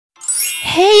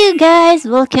Hey you guys!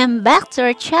 Welcome back to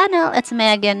our channel. It's me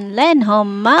again, Len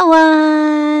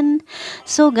Homawan.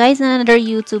 So guys, another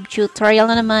YouTube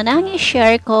tutorial na naman ang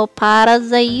i-share ko para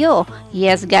sa iyo.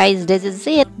 Yes guys, this is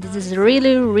it. This is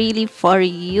really for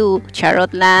you.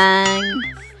 Charot lang.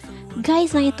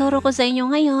 Guys, ang ituro ko sa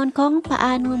inyo ngayon kung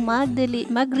paano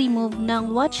mag-remove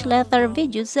ng watch letter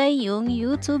video sa iyong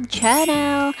YouTube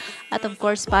channel. At of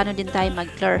course, paano din tayo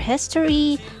mag-clear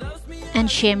history. And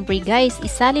syempre guys,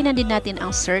 isali na din natin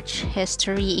ang search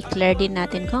history. I-clear din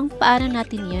natin kung paano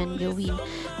natin yan gawin.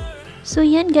 So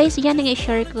yan guys, yan ang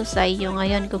i-share ko sa iyo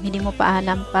ngayon. Kung hindi mo pa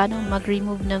alam paano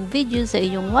mag-remove ng video sa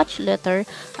iyong watch letter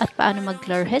at paano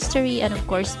mag-clear history and of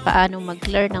course paano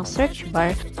mag-clear ng search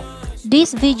bar,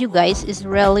 this video guys is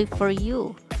really for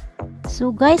you.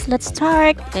 So guys, let's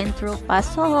start. Intro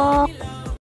pasok!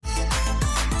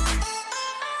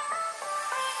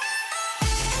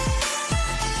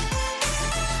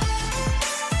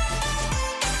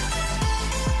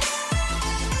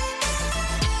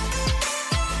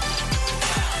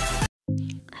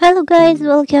 Hello guys!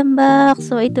 Welcome back!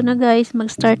 So ito na guys,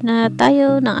 mag-start na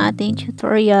tayo ng ating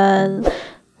tutorial.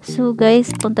 So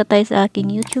guys, punta tayo sa aking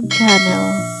YouTube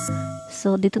channel.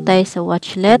 So dito tayo sa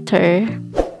watch letter.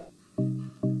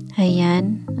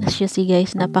 Ayan. As you see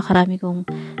guys, napakarami kong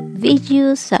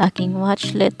videos sa aking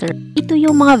watch letter. Ito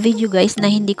yung mga video guys na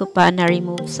hindi ko pa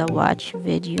na-remove sa watch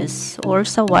videos or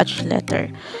sa watch letter.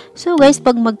 So guys,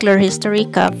 pag mag-clear history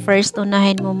ka, first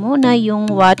unahin mo muna yung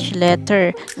watch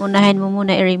letter. Unahin mo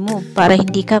muna i-remove para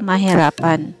hindi ka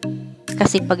mahirapan.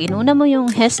 Kasi pag inuna mo yung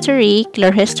history,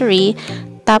 clear history,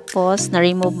 tapos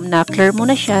na-clear mo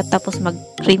na siya, tapos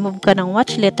mag-remove ka ng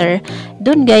watch letter,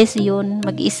 dun guys yun,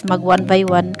 mag one by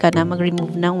one ka na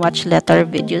mag-remove ng watch letter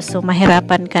video. So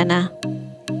mahirapan ka na.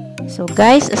 So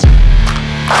guys,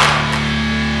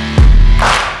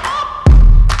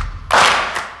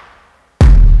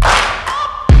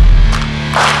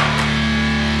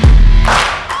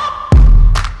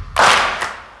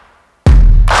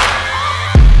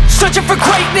 searching for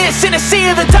greatness in a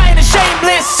sea of the dying and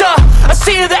shameless, a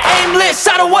sea of the aimless.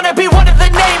 I don't wanna be one of the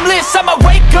nameless. I'ma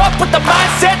wake up with the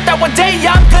mindset that one day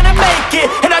I'm gonna make it,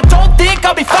 and I don't think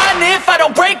I'll be fine if I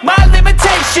don't break my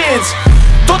limitations.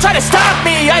 Don't try to stop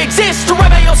me, I exist to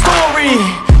write my own story.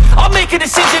 I'll make a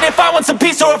decision if I want some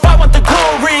peace or if I want the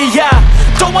glory. Yeah,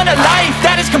 don't want a life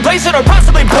that is complacent or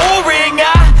possibly boring.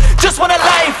 I just want a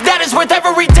life that is worth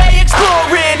every day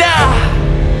exploring.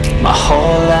 My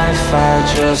whole life I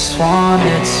just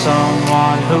wanted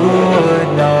someone who would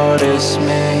notice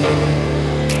me.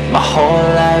 My whole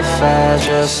life I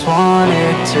just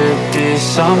wanted to be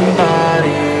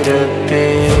somebody to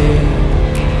be.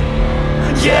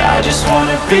 Yeah, I just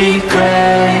wanna be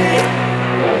great.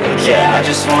 Yeah, I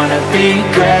just wanna be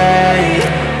great.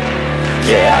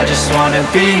 Yeah, I just wanna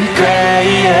be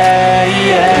great. Yeah,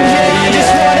 yeah, I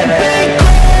just wanna be great.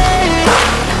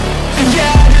 Yeah,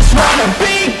 I just wanna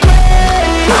be great.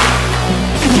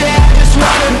 Yeah, I just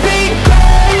wanna be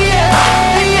great. Yeah,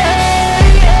 yeah,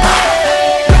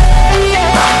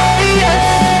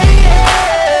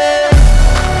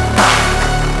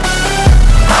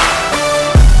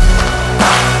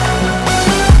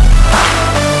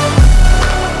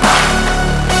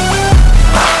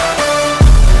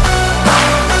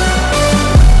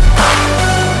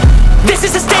 this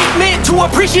is a statement to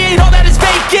appreciate all that is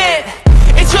vacant.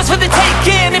 It's just for the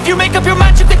taking. If you make up your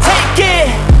mind, you can take it.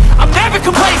 I'm never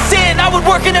complacent. I would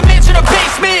work in a mansion or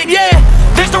basement. Yeah,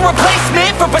 there's no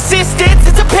replacement for persistence.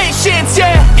 It's a patience.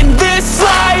 Yeah, in this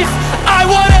life I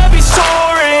wanna be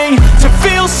soaring, to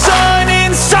feel sun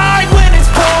inside when it's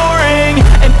pouring,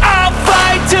 and I'll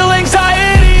fight till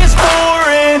anxiety is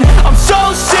foreign. I'm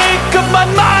so sick of my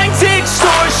mind's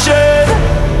extortion.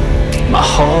 My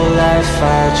whole life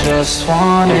I just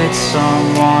wanted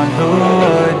someone who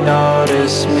would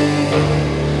notice me.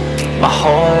 My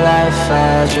whole life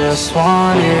I just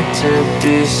wanted to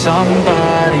be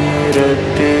somebody to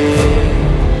be.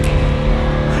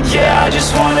 Yeah, I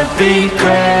just wanna be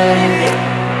great.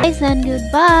 guys, and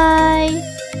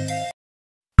goodbye!